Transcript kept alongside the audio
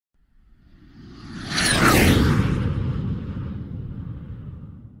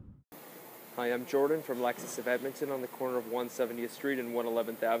Hi, I'm Jordan from Lexus of Edmonton on the corner of 170th Street and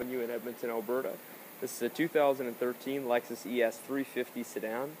 111th Avenue in Edmonton, Alberta. This is a 2013 Lexus ES 350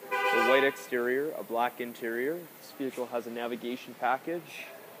 sedan, a white exterior, a black interior. This vehicle has a navigation package,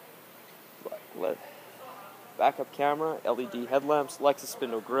 backup camera, LED headlamps, Lexus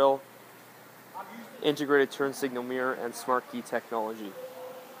spindle grille, integrated turn signal mirror, and smart key technology.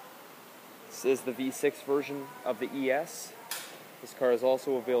 This is the V6 version of the ES. This car is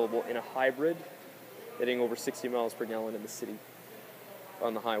also available in a hybrid, hitting over 60 miles per gallon in the city,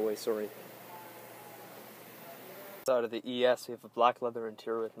 on the highway, sorry. Inside of the ES, we have a black leather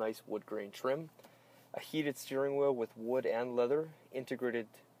interior with nice wood grain trim, a heated steering wheel with wood and leather, integrated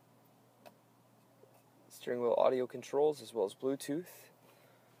steering wheel audio controls as well as Bluetooth,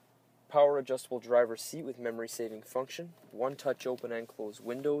 power adjustable driver's seat with memory saving function, one-touch open and close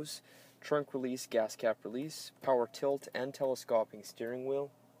windows, trunk release, gas cap release, power tilt and telescoping steering wheel,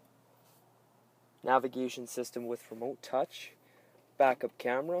 navigation system with remote touch, backup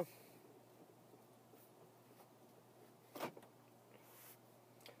camera,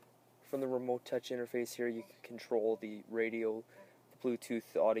 from the remote touch interface here you can control the radio, the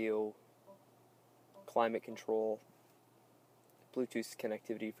Bluetooth audio, climate control, Bluetooth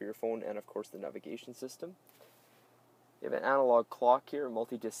connectivity for your phone, and of course the navigation system. You have an analog clock here, a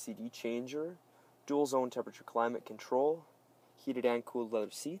multi-disc CD changer, dual zone temperature climate control, heated and cooled leather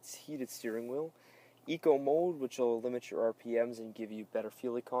seats, heated steering wheel, eco mode, which will limit your RPMs and give you better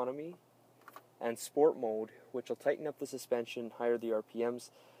fuel economy, and sport mode, which will tighten up the suspension, higher the RPMs,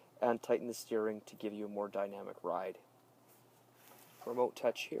 and tighten the steering to give you a more dynamic ride. Remote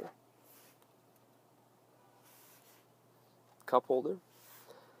touch here. Cup holder.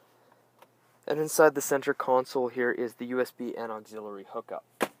 And inside the center console here is the USB and auxiliary hookup.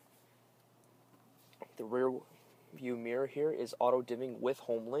 The rear view mirror here is auto dimming with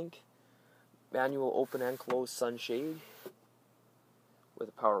HomeLink, manual open and close sunshade with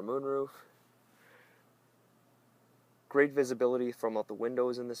a power moonroof, great visibility from out the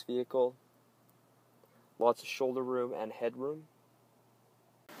windows in this vehicle, lots of shoulder room and headroom.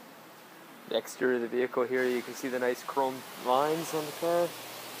 The exterior of the vehicle here, you can see the nice chrome lines on the car.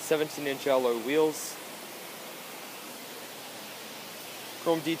 17-inch alloy wheels,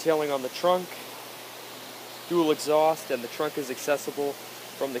 chrome detailing on the trunk, dual exhaust, and the trunk is accessible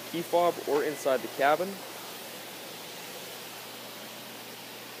from the key fob or inside the cabin.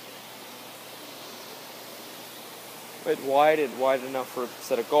 Quite wide and wide enough for a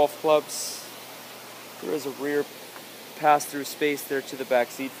set of golf clubs. There is a rear pass-through space there to the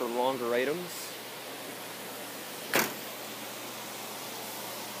back seat for longer items.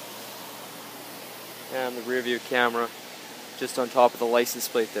 And the rear view camera just on top of the license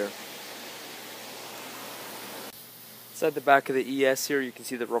plate there. Inside the back of the ES here, you can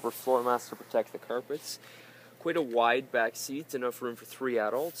see the rubber floor mats to protect the carpets. Quite a wide back seat, enough room for 3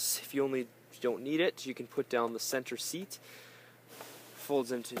 adults. If you don't need it, you can put down the center seat.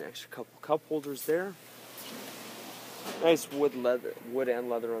 Folds into an extra couple cup holders there. Nice wood and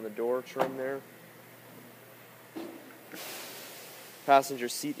leather on the door trim there. Passenger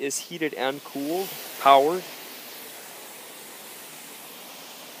seat is heated and cooled, powered.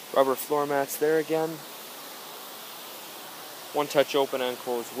 Rubber floor mats there again. One touch open and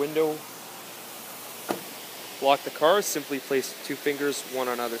close window. Lock the car, simply place 2 fingers, one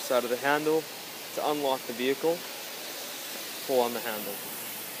on either side of the handle. To unlock the vehicle, pull on the handle.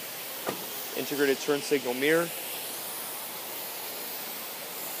 Integrated turn signal mirror.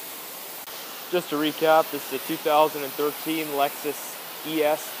 Just to recap, this is a 2013 Lexus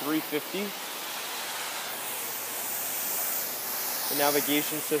ES 350. The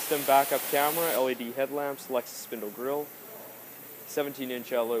navigation system, backup camera, LED headlamps, Lexus spindle grille,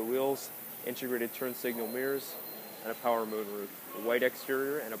 17-inch alloy wheels, integrated turn signal mirrors, and a power moonroof, a white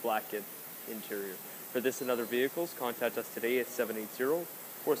exterior and a black interior. For this and other vehicles, contact us today at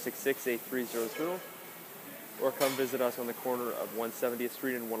 780-466-8300 or come visit us on the corner of 170th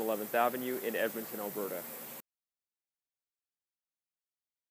Street and 111th Avenue in Edmonton, Alberta.